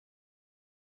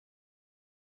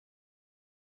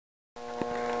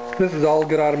This is all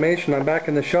good automation. I'm back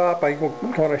in the shop. I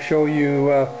want to show you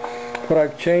what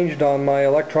I've changed on my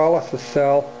electrolysis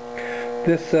cell.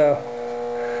 This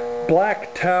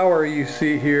black tower you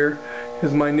see here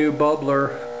is my new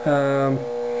bubbler.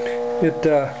 It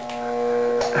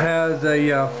has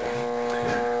a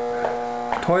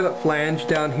toilet flange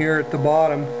down here at the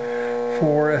bottom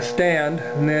for a stand,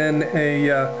 and then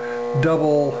a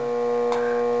double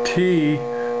T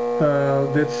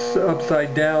that's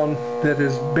upside down that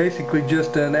is basically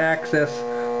just an access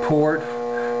port,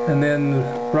 and then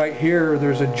right here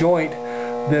there's a joint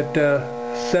that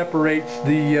separates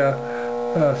the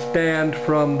stand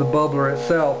from the bubbler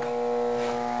itself.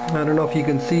 I don't know if you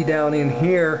can see down in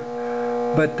here,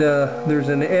 but there's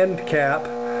an end cap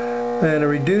and a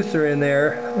reducer in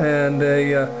there, and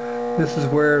this is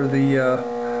where the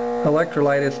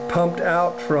electrolyte is pumped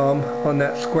out from on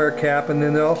that square cap, and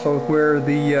then also where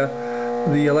the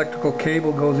electrical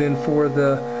cable goes in for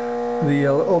the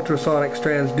ultrasonic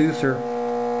transducer.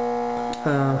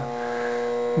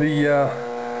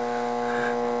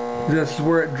 This is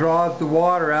where it draws the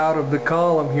water out of the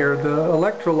column here. The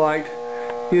electrolyte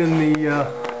in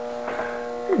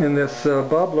this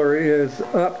bubbler is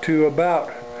up to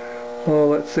about, well,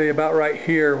 let's say about right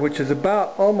here, which is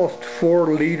about almost 4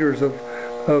 liters of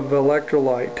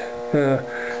electrolyte,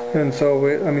 and so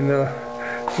the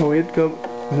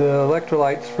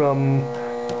electrolyte's from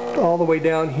all the way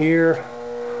down here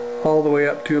all the way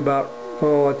up to about,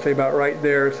 oh, let's say about right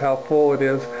there is how full it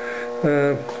is.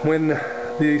 When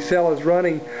the cell is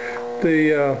running,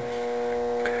 the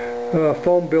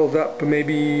foam builds up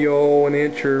maybe an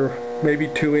inch or maybe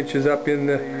 2 inches up in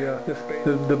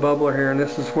the bubbler here, and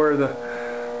this is where the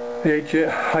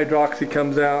hydroxy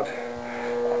comes out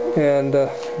and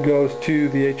goes to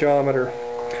the Hometer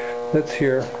that's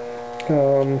here.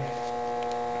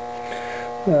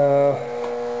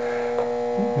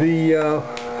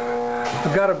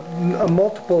 I've got a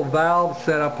multiple valve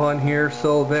set up on here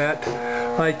so that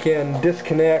I can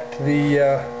disconnect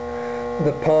the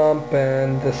pump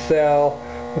and the cell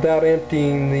without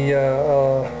emptying the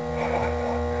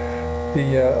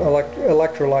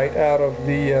electrolyte out of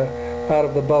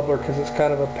the bubbler, because it's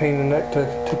kind of a pain in the neck to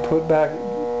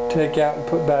take out and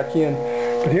put back in.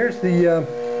 But here's the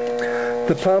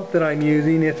pump that I'm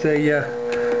using. It's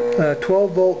a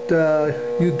 12 volt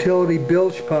utility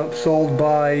bilge pump sold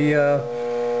by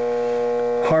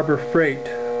Harbor Freight.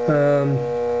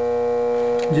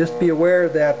 Just be aware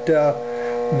that the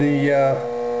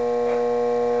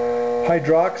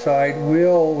hydroxide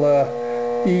will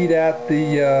eat at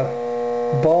the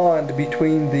bond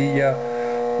between the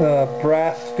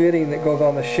brass fitting that goes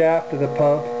on the shaft of the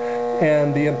pump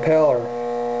and the impeller,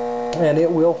 and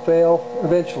it will fail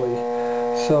eventually.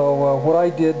 So what I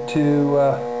did to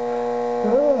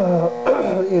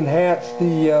enhance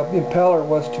the impeller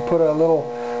was to put a little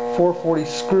 440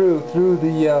 screw through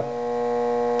the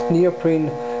neoprene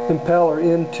impeller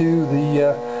into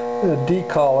the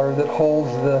D-collar that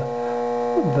holds the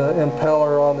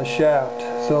impeller on the shaft,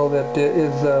 so that it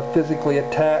is physically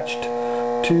attached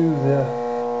to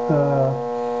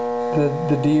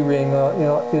the D-ring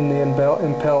in the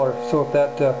impeller. So if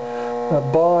that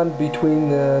bond between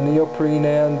the neoprene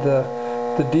and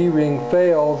the D-ring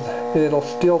fails, it'll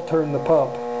still turn the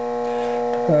pump.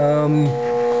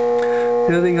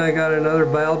 The other thing, I got another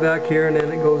valve back here, and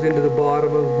then it goes into the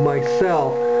bottom of my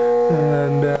cell.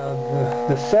 And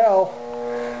the cell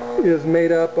is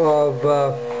made up of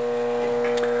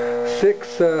 6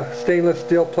 stainless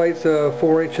steel plates of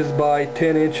 4 inches by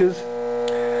 10 inches,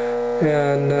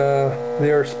 and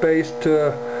they are spaced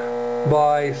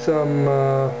by some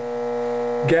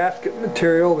gasket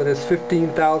material that is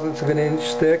 15/1000ths of an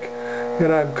inch thick,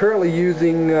 and I'm currently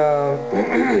using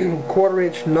 1/4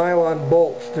 inch nylon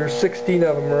bolts. There's 16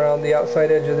 of them around the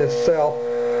outside edge of this cell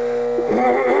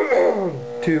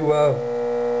to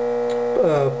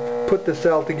put the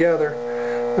cell together.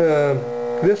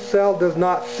 This cell does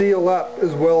not seal up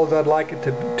as well as I'd like it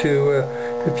to.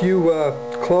 If you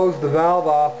close the valve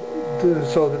off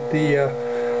so that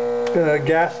the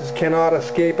gases cannot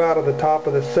escape out of the top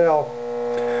of the cell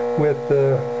with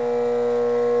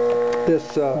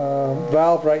this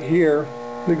valve right here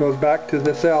that goes back to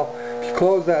the cell, if you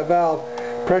close that valve,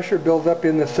 pressure builds up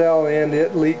in the cell and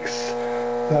it leaks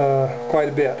quite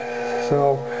a bit.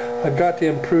 So I've got to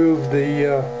improve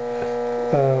the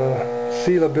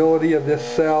sealability of this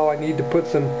cell. I need to put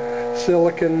some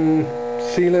silicone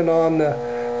sealant on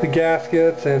the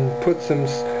gaskets, and put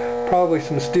probably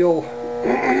some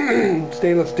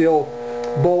stainless steel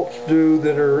bolts through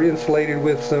that are insulated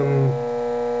with some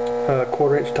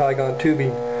 1/4 inch Tygon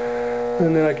tubing,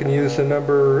 and then I can use the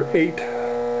number 8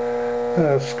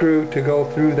 screw to go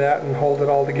through that and hold it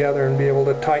all together and be able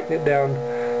to tighten it down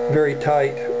very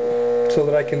tight so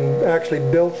that I can actually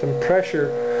build some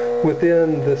pressure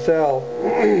within the cell.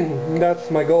 That's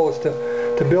my goal, is to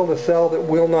build a cell that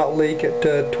will not leak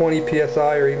at 20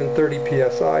 psi or even 30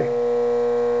 psi.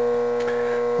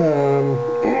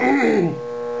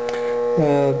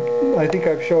 I think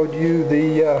I've showed you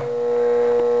the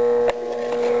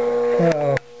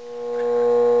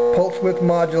pulse width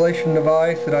modulation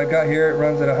device that I've got here. It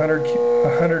runs at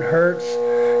 100 hertz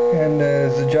and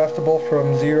is adjustable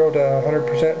from 0 to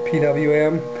 100%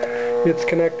 PWM. It's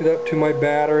connected up to my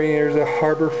battery. There's a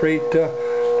Harbor Freight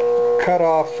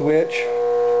cutoff switch,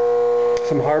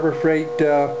 some Harbor Freight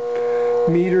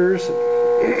meters.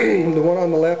 The one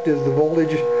on the left is the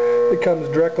voltage that comes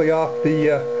directly off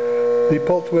the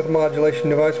pulse width modulation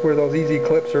device, where those easy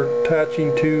clips are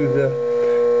attaching to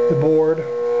the board,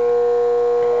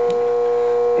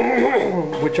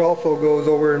 which also goes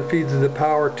over and feeds the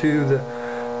power to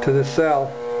the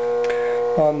cell.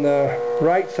 On the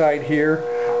right side here,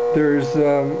 there's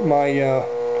my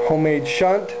homemade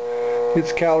shunt.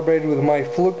 It's calibrated with my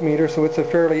fluke meter, so it's a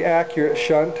fairly accurate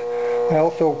shunt. I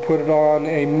also put it on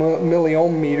a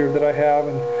milliohm meter that I have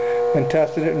and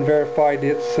tested it and verified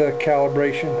its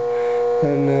calibration.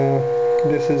 And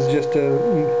this is just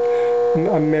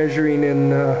I'm measuring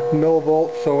in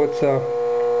millivolts, so it's a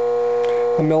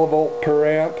millivolt per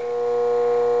amp.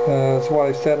 That's what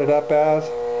I set it up as.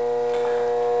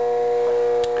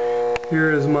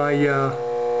 Here is my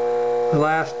the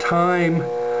last time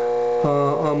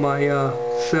on my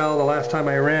cell, the last time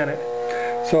I ran it.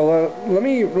 So let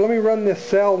me run this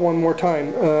cell one more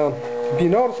time. If you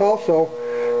notice also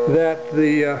that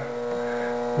the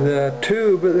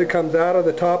tube that comes out of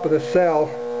the top of the cell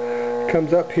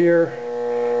comes up here,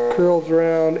 curls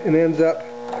around, and ends up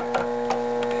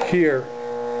here.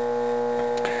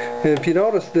 And if you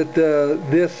notice that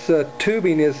this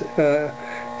tubing is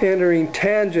entering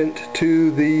tangent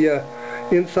to the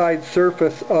inside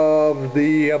surface of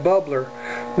the bubbler.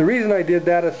 The reason I did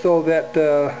that is so that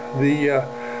the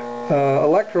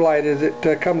electrolyte, as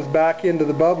it comes back into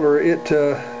the bubbler, it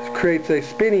creates a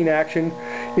spinning action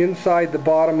inside the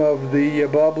bottom of the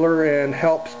bubbler and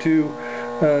helps to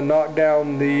knock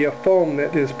down the foam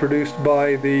that is produced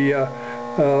by the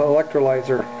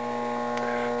electrolyzer.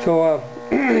 So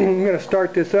I'm going to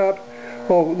start this up.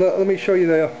 Oh, let me show you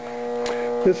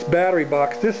this battery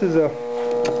box. This is a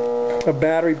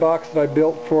battery box that I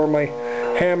built for my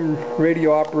ham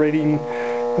radio operating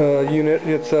unit.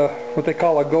 It's what they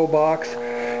call a go box.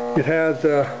 It has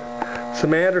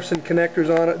some Anderson connectors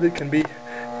on it that can be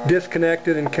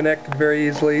disconnected and connected very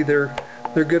easily. They're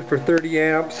good for 30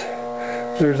 amps.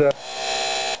 There's a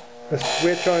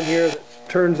switch on here that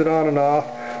turns it on and off.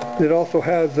 It also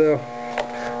has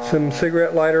some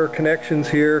cigarette lighter connections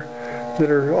here that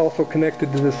are also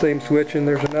connected to the same switch, and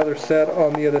there's another set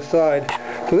on the other side.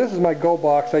 So this is my go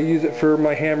box. I use it for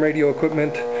my ham radio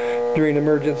equipment during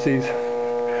emergencies.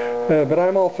 But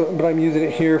I'm using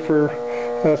it here for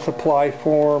supply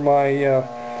for my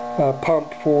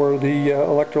pump for the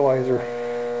electrolyzer.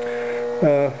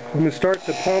 I'm going to start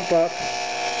the pump up,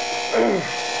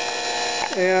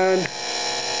 and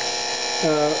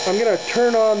I'm going to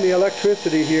turn on the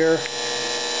electricity here,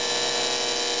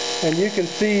 and you can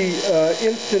see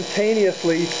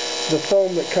instantaneously the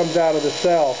foam that comes out of the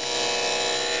cell.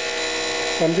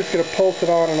 I'm just going to pulse it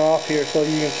on and off here so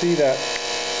you can see that.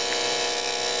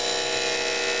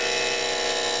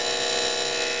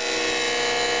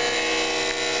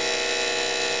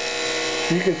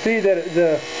 You can see that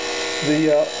the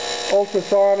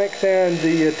ultrasonics and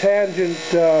the tangent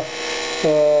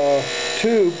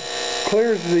tube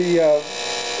clears the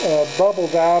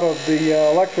bubbles out of the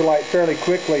electrolyte fairly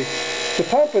quickly. The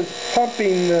pump is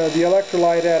pumping the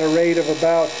electrolyte at a rate of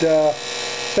about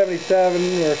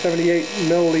 77 or 78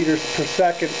 milliliters per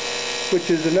second, which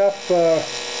is enough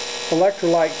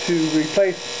electrolyte to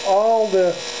replace all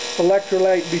the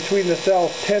electrolyte between the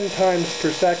cells 10 times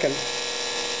per second.